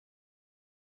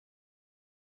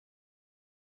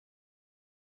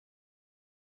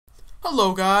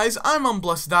Hello guys, I'm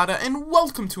Unblessed Data, and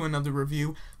welcome to another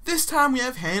review. This time we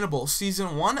have Hannibal,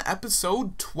 Season 1,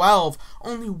 Episode 12.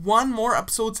 Only one more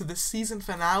episode to the season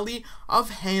finale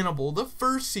of Hannibal, the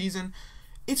first season.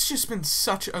 It's just been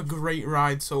such a great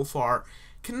ride so far.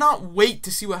 Cannot wait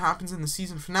to see what happens in the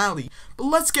season finale. But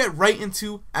let's get right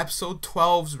into Episode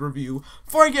 12's review.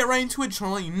 Before I get right into it, just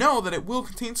want to let you know that it will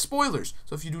contain spoilers.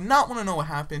 So if you do not want to know what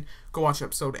happened, go watch the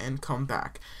episode and come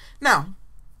back. Now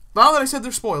that I said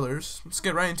they're spoilers, let's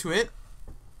get right into it.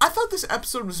 I thought this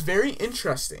episode was very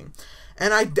interesting,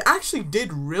 and I actually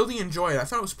did really enjoy it. I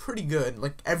thought it was pretty good,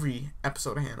 like every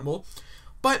episode of Hannibal.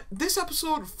 But this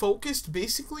episode focused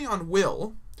basically on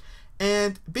Will,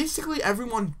 and basically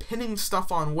everyone pinning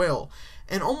stuff on Will,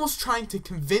 and almost trying to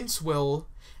convince Will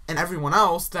and everyone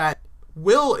else that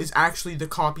Will is actually the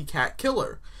copycat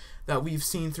killer that we've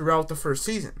seen throughout the first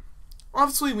season.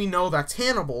 Obviously, we know that's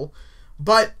Hannibal,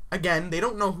 but, again, they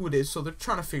don't know who it is, so they're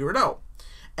trying to figure it out.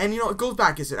 And, it goes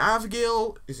back. Is it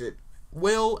Abigail? Is it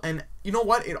Will? And, you know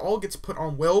what? It all gets put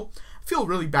on Will. I feel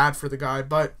really bad for the guy,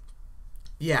 but,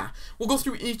 yeah. We'll go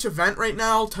through each event right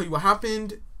now, tell you what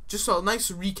happened. Just a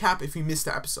nice recap if you missed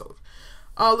the episode.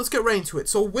 Let's get right into it.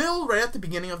 So, Will, right at the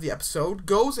beginning of the episode,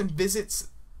 goes and visits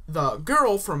the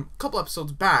girl from a couple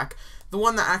episodes back, the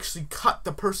one that actually cut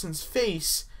the person's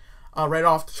face right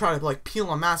off to try to like peel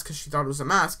a mask because she thought it was a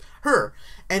mask. Her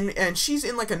and she's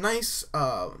in like a nice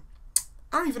I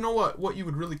don't even know what you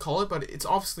would really call it, but it's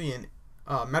obviously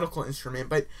a medical instrument.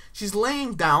 But she's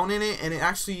laying down in it, and it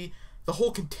actually, the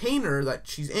whole container that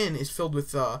she's in is filled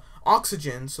with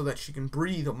oxygen so that she can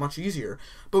breathe much easier.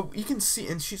 But you can see,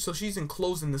 and she's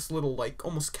enclosed in this little like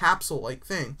almost capsule like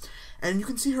thing, and you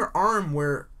can see her arm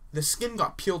where the skin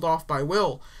got peeled off by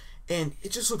Will. And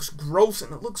it just looks gross,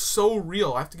 and it looks so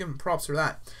real. I have to give him props for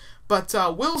that. But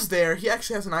Will's there. He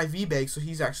actually has an IV bag, so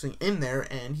he's actually in there,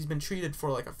 and he's been treated for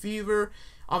like a fever.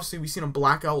 Obviously, we seen him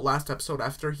black out last episode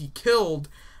after he killed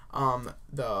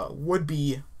the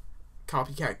would-be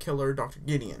copycat killer, Dr.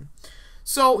 Gideon.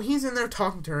 So he's in there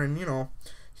talking to her, and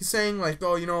he's saying like,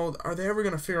 oh, are they ever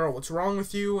gonna figure out what's wrong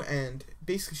with you? And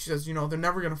basically she says, they're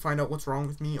never gonna find out what's wrong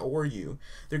with me or you.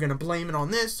 They're gonna blame it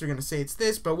on this. They're gonna say it's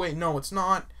this, but wait, no, it's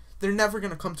not. They're never going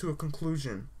to come to a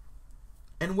conclusion.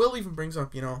 And Will even brings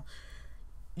up, do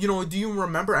you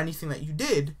remember anything that you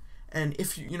did? And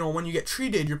if, when you get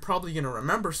treated, you're probably going to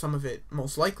remember some of it,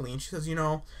 most likely. And she says,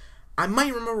 I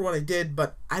might remember what I did,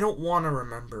 but I don't want to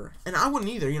remember. And I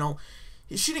wouldn't either,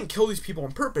 She didn't kill these people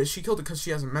on purpose. She killed it because she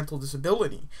has a mental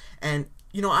disability. And,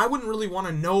 I wouldn't really want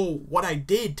to know what I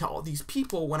did to all these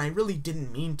people when I really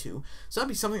didn't mean to. So that'd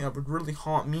be something that would really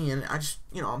haunt me. And I just,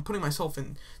 I'm putting myself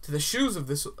into the shoes of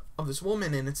this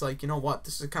woman, and it's like, what,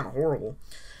 this is kind of horrible.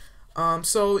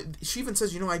 So she even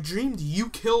says, I dreamed you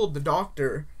killed the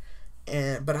doctor,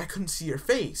 but I couldn't see your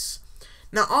face.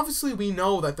 Now, obviously, we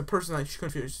know that the person that she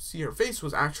couldn't see her face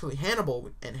was actually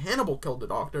Hannibal, and Hannibal killed the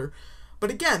doctor. But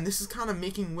again, this is kind of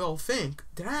making Will think,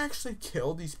 did I actually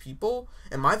kill these people?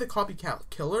 Am I the copycat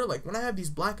killer? Like, when I have these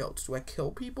blackouts, do I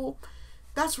kill people?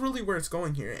 That's really where it's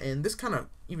going here, and this kind of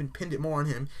even pinned it more on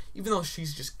him, even though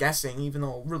she's just guessing, even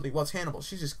though it really was Hannibal.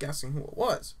 She's just guessing who it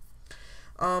was.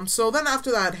 So then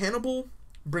after that, Hannibal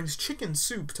brings chicken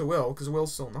soup to Will, because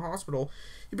Will's still in the hospital.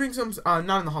 He brings him,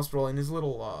 not in the hospital, in his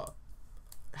little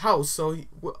house, so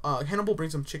Hannibal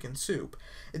brings him chicken soup.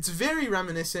 It's very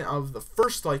reminiscent of the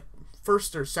first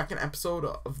or second episode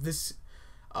of this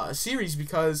series,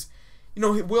 because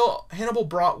Hannibal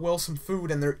brought Will some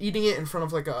food, and they're eating it in front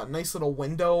of like a nice little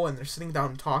window, and they're sitting down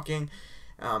and talking,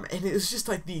 and it was just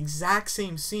like the exact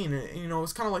same scene. And,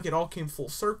 it's kind of like it all came full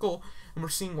circle, and we're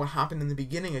seeing what happened in the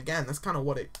beginning again. That's kind of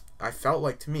what I felt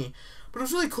like to me. But it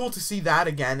was really cool to see that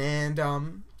again,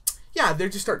 and yeah, they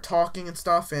just start talking and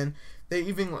stuff, and they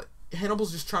even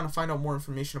Hannibal's just trying to find out more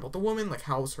information about the woman, like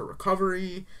how was her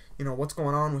recovery, what's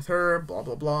going on with her, blah,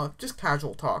 blah, blah, just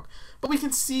casual talk. But we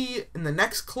can see in the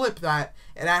next clip that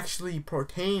it actually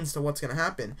pertains to what's going to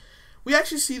happen. We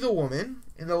actually see the woman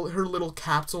in her little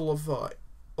capsule of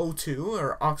O2,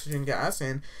 or oxygen gas,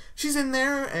 and she's in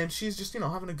there, and she's just,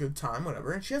 having a good time,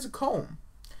 whatever, and she has a comb.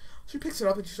 She picks it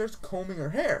up, and she starts combing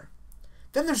her hair.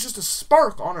 Then there's just a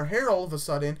spark on her hair all of a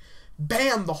sudden.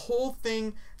 Bam! The whole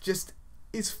thing just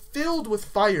is filled with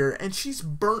fire, and she's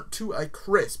burnt to a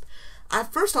crisp.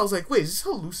 At first I was like, wait, is this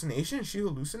hallucination? Is she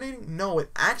hallucinating? No, it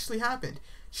actually happened.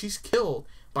 She's killed.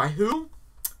 By who?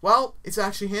 Well, it's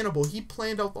actually Hannibal. He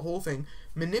planned out the whole thing,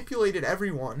 manipulated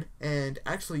everyone, and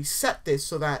actually set this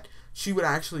so that she would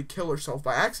actually kill herself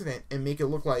by accident and make it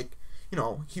look like,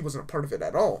 he wasn't a part of it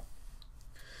at all.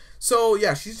 So,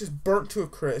 yeah, she's just burnt to a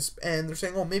crisp, and they're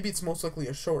saying, oh, maybe it's most likely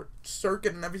a short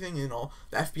circuit and everything, you know,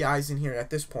 the FBI's in here at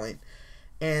this point.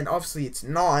 And obviously it's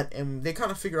not, and they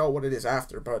kind of figure out what it is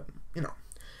after, but, you know.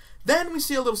 Then we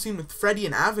see a little scene with Freddy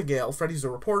and Abigail. Freddy's a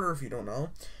reporter, if you don't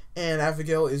know, and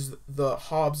Abigail is the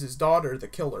Hobbs' daughter, the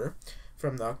killer,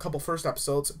 from the couple first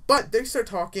episodes. But they start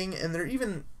talking, and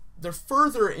they're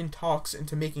further in talks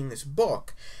into making this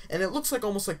book, and it looks like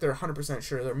almost like they're 100%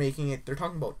 sure they're making it. They're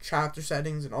talking about chapter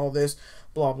settings and all this,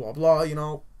 blah, blah, blah, you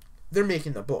know. They're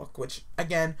making the book, which,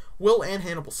 again, Will and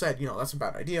Hannibal said, you know, that's a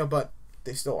bad idea, but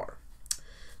they still are.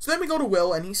 So then we go to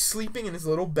Will, and he's sleeping in his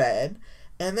little bed,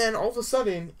 and then all of a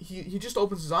sudden, he just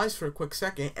opens his eyes for a quick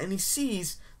second, and he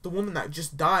sees the woman that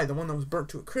just died, the one that was burnt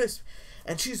to a crisp,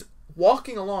 and she's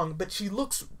walking along, but she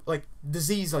looks like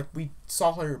diseased, like we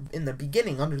saw her in the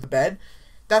beginning under the bed.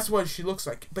 That's what she looks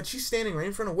like, but she's standing right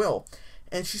in front of Will,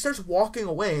 and she starts walking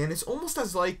away, and it's almost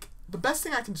as like, the best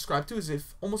thing I can describe to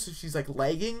is almost if she's like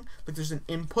lagging, like there's an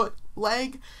input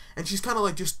lag, and she's kind of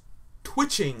like just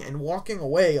twitching and walking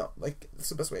away, like that's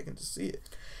the best way I can just see it.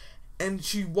 And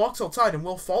she walks outside, and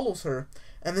Will follows her,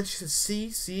 and then she says,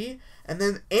 see, and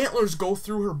then antlers go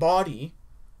through her body,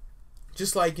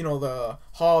 just like, you know, the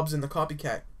Hobbs and the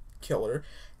copycat killer.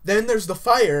 Then there's the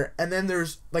fire, and then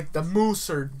there's like the moose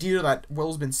or deer that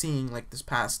Will's been seeing like this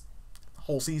past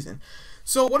whole season.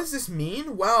 So what does this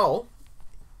mean? Well,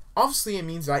 obviously it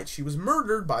means that she was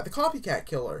murdered by the copycat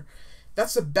killer.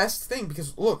 That's the best thing,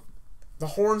 because look, the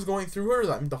horns going through her,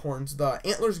 the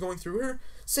antlers going through her,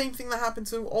 same thing that happened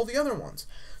to all the other ones.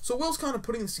 So Will's kind of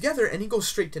putting this together, and he goes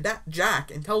straight to Jack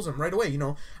and tells him right away, you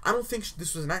know, I don't think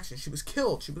this was an accident. She was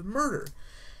killed. She was murdered.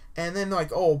 And then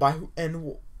like, oh, by who?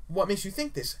 And what makes you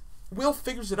think this? Will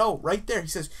figures it out right there. He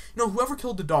says, you know, whoever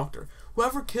killed the doctor,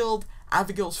 whoever killed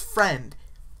Abigail's friend,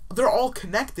 they're all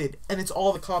connected, and it's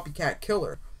all the copycat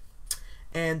killer.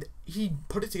 And he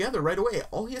put it together right away.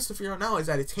 All he has to figure out now is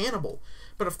that it's Hannibal.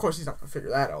 But of course he's not going to figure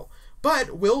that out.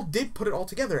 But Will did put it all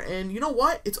together. And you know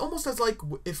what? It's almost as like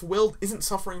if Will isn't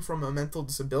suffering from a mental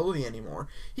disability anymore.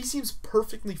 He seems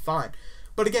perfectly fine.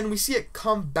 But again, we see it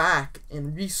come back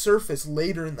and resurface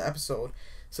later in the episode.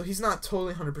 So he's not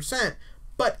totally 100%.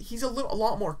 But he's a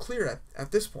lot more clear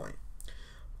at this point.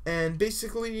 And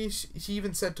basically, she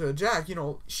even said to Jack, you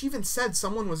know, she even said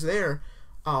someone was there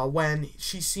when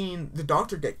she seen the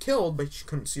doctor get killed, but she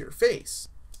couldn't see her face.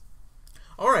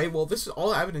 Alright, well, this is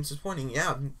all evidence is pointing,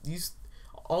 yeah,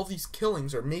 all these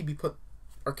killings are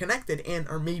connected and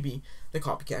are maybe the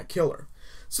copycat killer.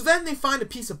 So then they find a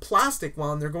piece of plastic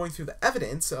while they're going through the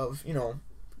evidence of, you know,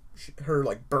 her,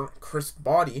 like, burnt, crisp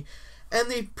body, and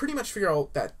they pretty much figure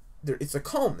out that it's a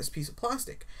comb, this piece of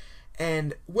plastic.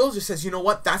 And Will just says, you know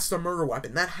what, that's the murder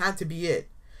weapon. That had to be it.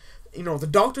 You know, the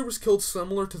doctor was killed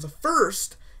similar to the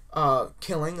first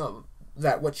killing of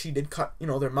what she did, cut, you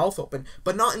know, their mouth open,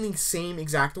 but not in the same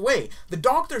exact way. The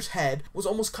doctor's head was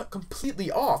almost cut completely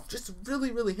off, just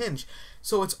really, really hinged.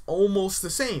 So it's almost the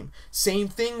same. Same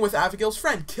thing with Abigail's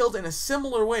friend, killed in a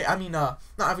similar way. I mean, not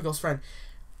Abigail's friend.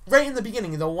 Right in the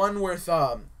beginning, the one with,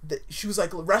 she was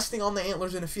like resting on the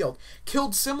antlers in a field.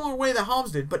 Killed similar way that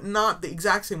Hobbs did, but not the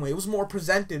exact same way. It was more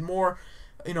presented, more,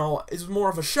 you know, is more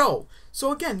of a show.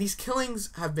 So again, these killings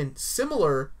have been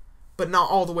similar, but not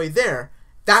all the way there.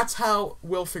 That's how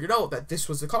Will figured out that this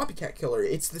was the copycat killer.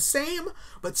 It's the same,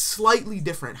 but slightly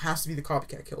different. Has to be the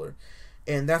copycat killer.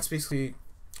 And that's basically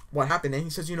what happened. And he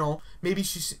says, you know, maybe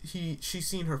she's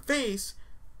seen her face,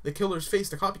 the killer's face,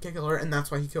 the copycat killer, and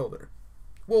that's why he killed her.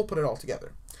 Will put it all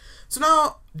together. So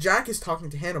now Jack is talking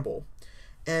to Hannibal,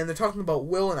 and they're talking about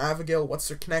Will and Abigail. What's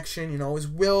their connection? You know, is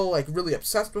Will like really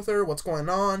obsessed with her? What's going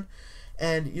on?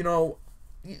 And you know,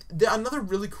 another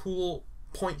really cool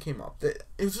point came up. That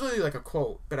it was really like a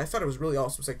quote, but I thought it was really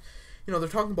awesome. It's like, you know, they're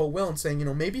talking about Will and saying, you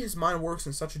know, maybe his mind works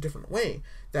in such a different way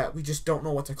that we just don't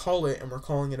know what to call it, and we're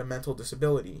calling it a mental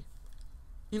disability.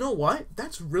 You know what?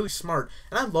 That's really smart,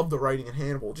 and I love the writing in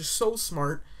Hannibal. Just so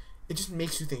smart. It just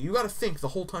makes you think. You got to think the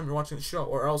whole time you're watching the show,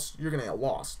 or else you're gonna get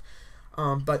lost.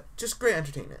 But just great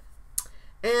entertainment.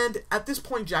 And at this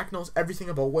point, Jack knows everything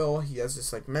about Will. He has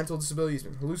this like mental disability. He's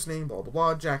been hallucinating. Blah blah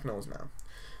blah. Jack knows now.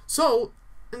 So,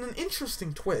 in an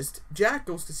interesting twist, Jack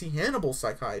goes to see Hannibal's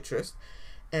psychiatrist,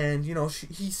 and you know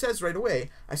he says right away,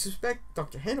 "I suspect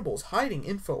Dr. Hannibal is hiding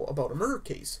info about a murder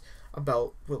case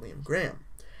about William Graham."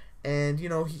 And you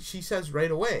know she says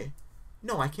right away,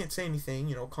 "No, I can't say anything,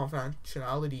 you know,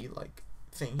 confidentiality, like,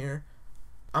 thing here.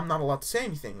 I'm not allowed to say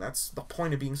anything. That's the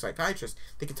point of being a psychiatrist.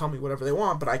 They can tell me whatever they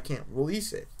want, but I can't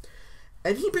release it."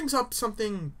 And he brings up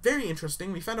something very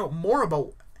interesting. We find out more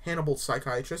about Hannibal's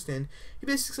psychiatrist, and he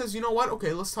basically says, you know what,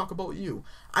 okay, let's talk about you.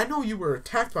 I know you were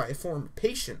attacked by a former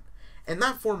patient, and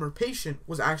that former patient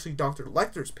was actually Dr.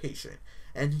 Lecter's patient,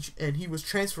 and he was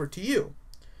transferred to you.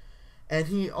 And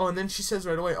and then she says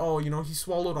right away, oh, you know, he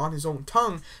swallowed on his own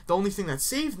tongue. The only thing that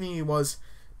saved me was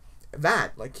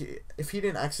that, like, if he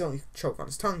didn't accidentally choke on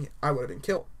his tongue, I would have been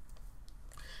killed.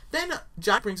 Then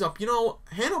Jack brings up, you know,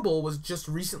 Hannibal was just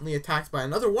recently attacked by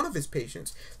another one of his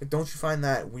patients. Like, don't you find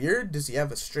that weird? Does he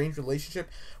have a strange relationship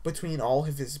between all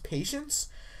of his patients?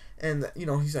 And, you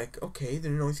know, he's like, okay,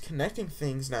 then, you know, he's connecting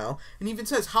things now. And he even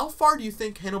says, how far do you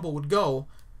think Hannibal would go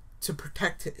to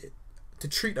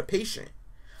treat a patient?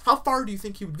 How far do you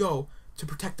think he would go to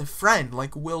protect a friend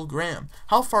like Will Graham?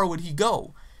 How far would he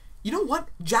go? You know what?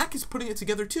 Jack is putting it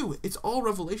together too. It's all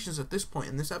revelations at this point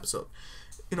in this episode.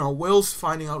 You know, Will's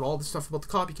finding out all this stuff about the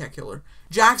copycat killer.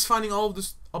 Jack's finding all of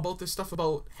this about this stuff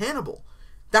about Hannibal.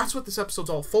 That's what this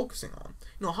episode's all focusing on.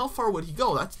 You know, how far would he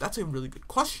go? That's a really good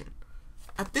question.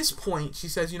 At this point, she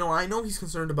says, you know, I know he's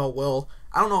concerned about Will.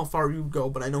 I don't know how far he would go,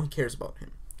 but I know he cares about him.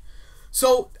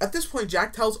 So, at this point,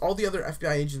 Jack tells all the other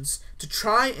FBI agents to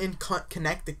try and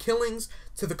connect the killings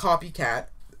to the copycat.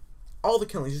 All the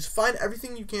killings. Just find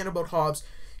everything you can about Hobbs.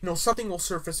 You know, something will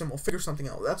surface and we'll figure something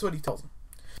out. That's what he tells them.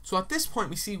 So, at this point,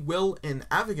 we see Will and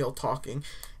Abigail talking.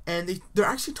 And they're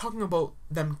actually talking about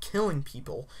them killing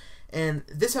people. And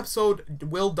this episode,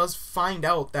 Will does find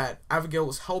out that Abigail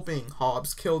was helping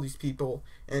Hobbs kill these people.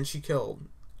 And she killed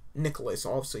Nicholas.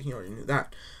 Obviously, he already knew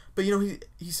that. But, you know,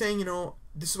 he's saying, you know,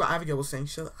 this is what Abigail was saying.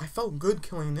 She said, I felt good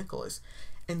killing Nicholas.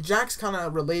 And Jack's kind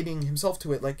of relating himself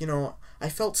to it. Like, you know, I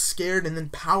felt scared and then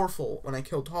powerful when I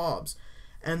killed Hobbs.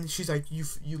 And she's like,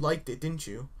 you liked it, didn't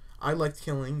you? I liked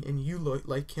killing, and you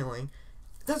like killing.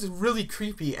 That's really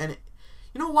creepy. And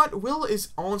you know what? Will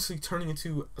is honestly turning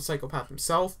into a psychopath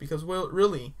himself. Because Will,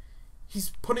 really,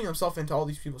 he's putting himself into all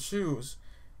these people's shoes.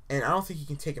 And I don't think he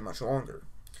can take it much longer.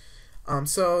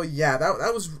 So, yeah,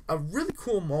 that was a really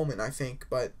cool moment, I think,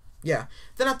 but, yeah.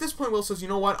 Then at this point, Will says, you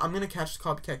know what, I'm going to catch the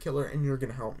copycat killer, and you're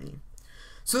going to help me.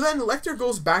 So then Lecter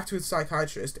goes back to his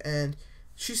psychiatrist, and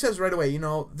she says right away, you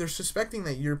know, they're suspecting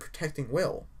that you're protecting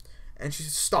Will. And she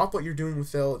says, stop what you're doing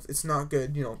with Will, it's not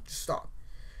good, you know, just stop.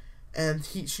 And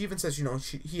she even says, you know,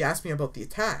 he asked me about the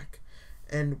attack,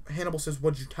 and Hannibal says,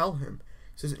 what'd you tell him?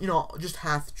 He says, you know, just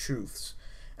half-truths.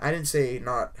 I didn't say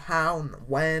not how,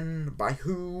 when, by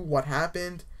who, what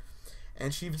happened.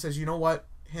 And she even says, you know what,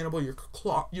 Hannibal,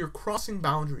 you're crossing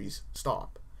boundaries.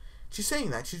 Stop. She's saying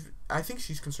that. I think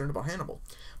she's concerned about Hannibal.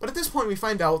 But at this point, we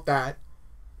find out that,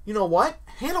 you know what,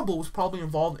 Hannibal was probably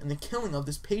involved in the killing of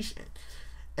this patient.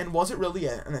 And was it really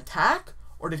an attack?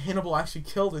 Or did Hannibal actually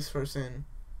kill this person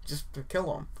just to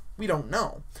kill him? We don't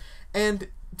know. And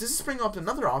does this bring up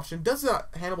another option? Does the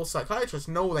Hannibal psychiatrist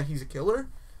know that he's a killer?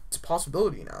 It's a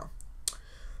possibility now.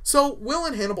 So, Will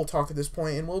and Hannibal talk at this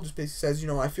point, and Will just basically says, you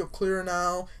know, I feel clearer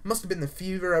now. It must have been the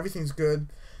fever. Everything's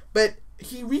good. But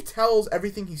he retells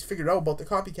everything he's figured out about the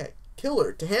copycat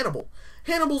killer to Hannibal.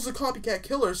 Hannibal's the copycat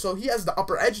killer, so he has the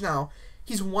upper edge now.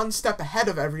 He's one step ahead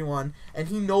of everyone, and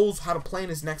he knows how to plan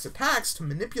his next attacks to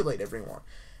manipulate everyone.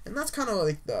 And that's kind of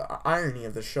like the irony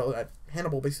of the show, that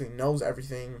Hannibal basically knows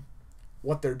everything,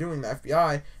 what they're doing, the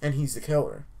FBI, and he's the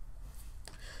killer.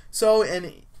 So,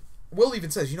 and Will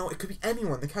even says, you know, it could be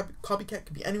anyone. The copycat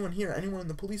could be anyone here, anyone in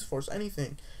the police force,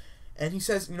 anything. And he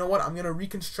says, you know what, I'm going to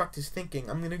reconstruct his thinking.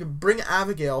 I'm going to bring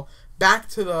Abigail back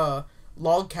to the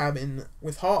log cabin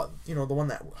with Hobbs, you know, the one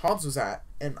that Hobbs was at,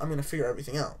 and I'm going to figure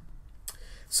everything out.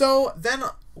 So then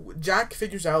Jack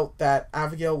figures out that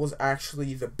Abigail was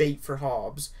actually the bait for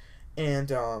Hobbs. And,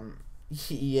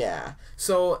 yeah.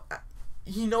 So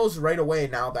he knows right away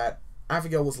now that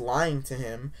Abigail was lying to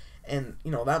him. And,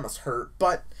 you know, that must hurt.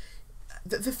 But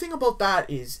the thing about that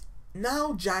is,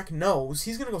 now Jack knows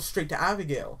he's going to go straight to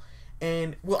Abigail.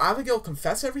 And will Abigail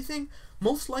confess everything?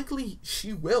 Most likely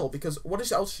she will, because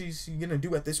what else she's going to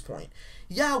do at this point?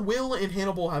 Yeah, Will and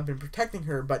Hannibal have been protecting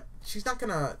her, but she's not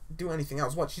going to do anything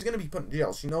else. What? She's going to be put in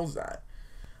jail. She knows that.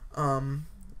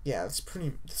 Yeah, that's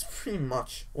pretty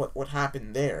much what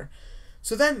happened there.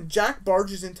 So then Jack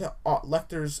barges into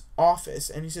Lecter's office,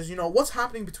 and he says, you know, what's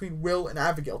happening between Will and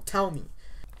Abigail? Tell me.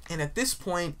 And at this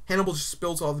point, Hannibal just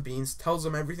spills all the beans, tells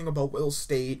them everything about Will's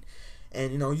state,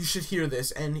 and, you know, you should hear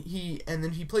this. And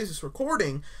then he plays this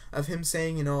recording of him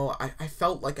saying, you know, I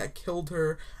felt like I killed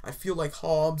her, I feel like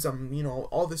Hobbs, you know,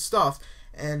 all this stuff,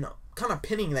 and kind of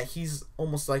pinning that he's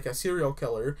almost like a serial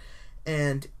killer.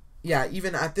 And, yeah,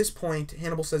 even at this point,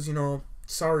 Hannibal says, you know,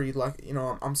 sorry, like, you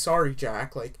know, I'm sorry,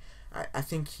 Jack, like, I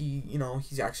think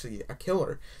he's actually a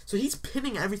killer. So he's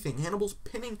pinning everything. Hannibal's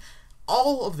pinning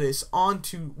all of this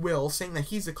onto Will, saying that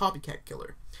he's a copycat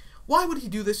killer. Why would he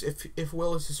do this if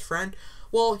Will is his friend?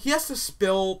 Well, he has to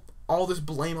spill all this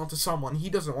blame onto someone. He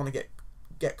doesn't want to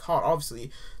get caught,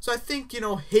 obviously. So I think, you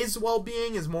know, his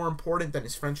well-being is more important than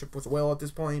his friendship with Will at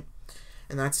this point.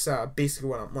 And that's basically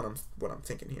what I'm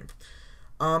thinking here.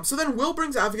 So then Will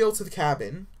brings Abigail to the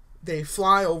cabin. They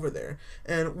fly over there,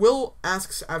 and Will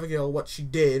asks Abigail what she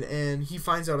did, and he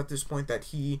finds out at this point that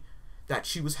she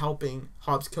was helping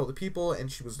Hobbs kill the people,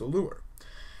 and she was the lure.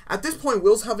 At this point,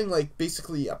 Will's having, like,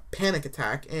 basically a panic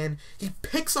attack, and he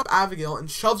picks up Abigail and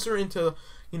shoves her into,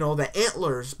 you know, the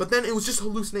antlers, but then it was just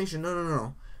hallucination.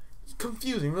 No.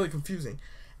 Confusing, really confusing.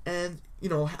 And, you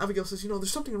know, Abigail says, you know,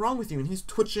 there's something wrong with you, and he's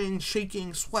twitching,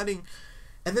 shaking, sweating,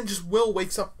 and then just Will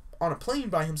wakes up on a plane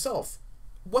by himself.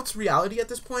 What's reality at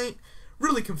this point?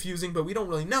 Really confusing, but we don't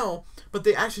really know. But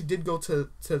they actually did go to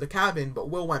the cabin,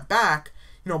 but Will went back,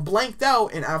 you know, blanked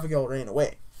out, and Abigail ran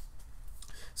away.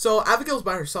 So Abigail's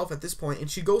by herself at this point,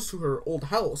 and she goes to her old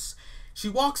house. She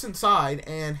walks inside,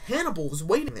 and Hannibal is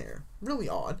waiting there. Really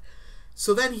odd.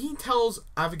 So then he tells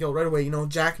Abigail right away, you know,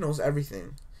 Jack knows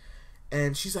everything.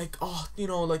 And she's like, oh, you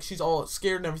know, like, she's all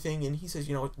scared and everything, and he says,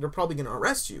 you know, they're probably going to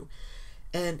arrest you.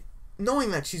 And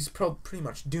knowing that she's pretty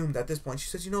much doomed at this point, she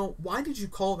says, you know, why did you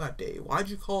call that day? Why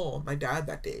did you call my dad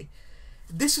that day?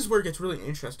 This is where it gets really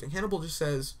interesting. Hannibal just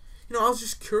says, you know, I was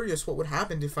just curious what would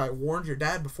happen if I warned your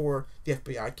dad before the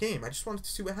FBI came. I just wanted to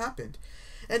see what happened.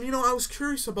 And, you know, I was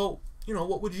curious about, you know,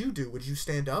 what would you do? Would you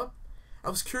stand up?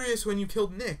 I was curious when you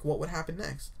killed Nick, what would happen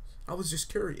next? I was just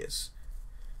curious.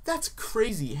 That's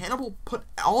crazy. Hannibal put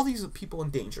all these people in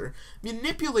danger,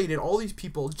 manipulated all these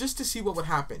people just to see what would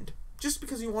happen. Just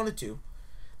because he wanted to.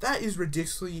 That is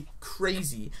ridiculously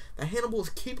crazy that Hannibal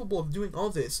is capable of doing all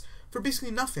this for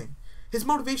basically nothing. His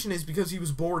motivation is because he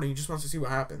was bored and he just wants to see what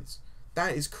happens.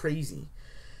 That is crazy.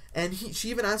 And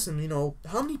she even asks him, you know,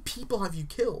 how many people have you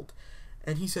killed?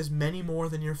 And he says, many more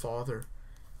than your father.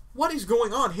 What is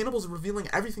going on? Hannibal's revealing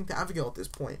everything to Abigail at this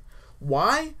point.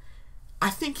 Why?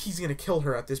 I think he's going to kill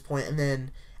her at this point, and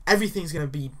then everything's going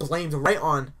to be blamed right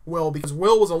on Will, because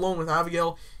Will was alone with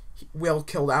Abigail. Will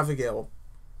killed Abigail.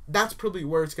 That's probably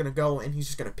where it's going to go, and he's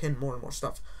just going to pin more and more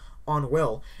stuff on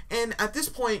Will. And at this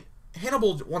point,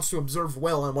 Hannibal wants to observe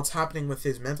Will and what's happening with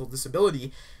his mental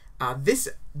disability. This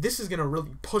is going to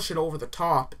really push it over the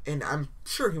top, and I'm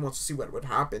sure he wants to see what would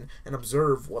happen and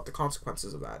observe what the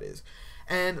consequences of that is.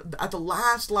 And at the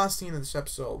last scene of this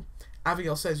episode,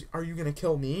 Abigail says, are you going to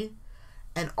kill me?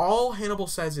 And all Hannibal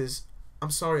says is,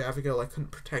 I'm sorry, Abigail, I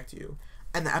couldn't protect you.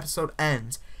 And the episode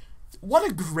ends. What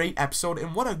a great episode,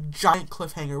 and what a giant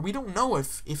cliffhanger. We don't know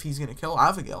if he's going to kill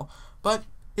Abigail, but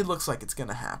it looks like it's going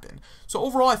to happen. So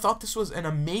overall, I thought this was an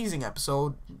amazing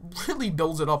episode. Really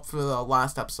builds it up for the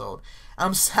last episode.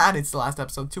 I'm sad it's the last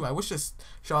episode, too. I wish this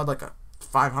show had like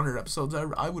 500 episodes.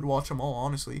 I would watch them all,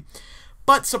 honestly.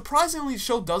 But surprisingly, the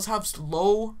show does have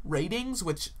low ratings,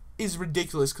 which is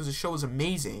ridiculous because the show is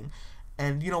amazing.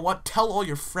 And you know what? Tell all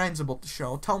your friends about the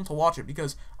show. Tell them to watch it,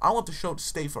 because I want the show to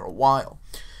stay for a while.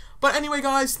 But anyway,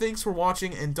 guys, thanks for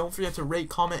watching, and don't forget to rate,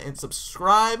 comment, and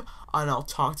subscribe, and I'll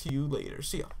talk to you later.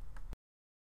 See ya.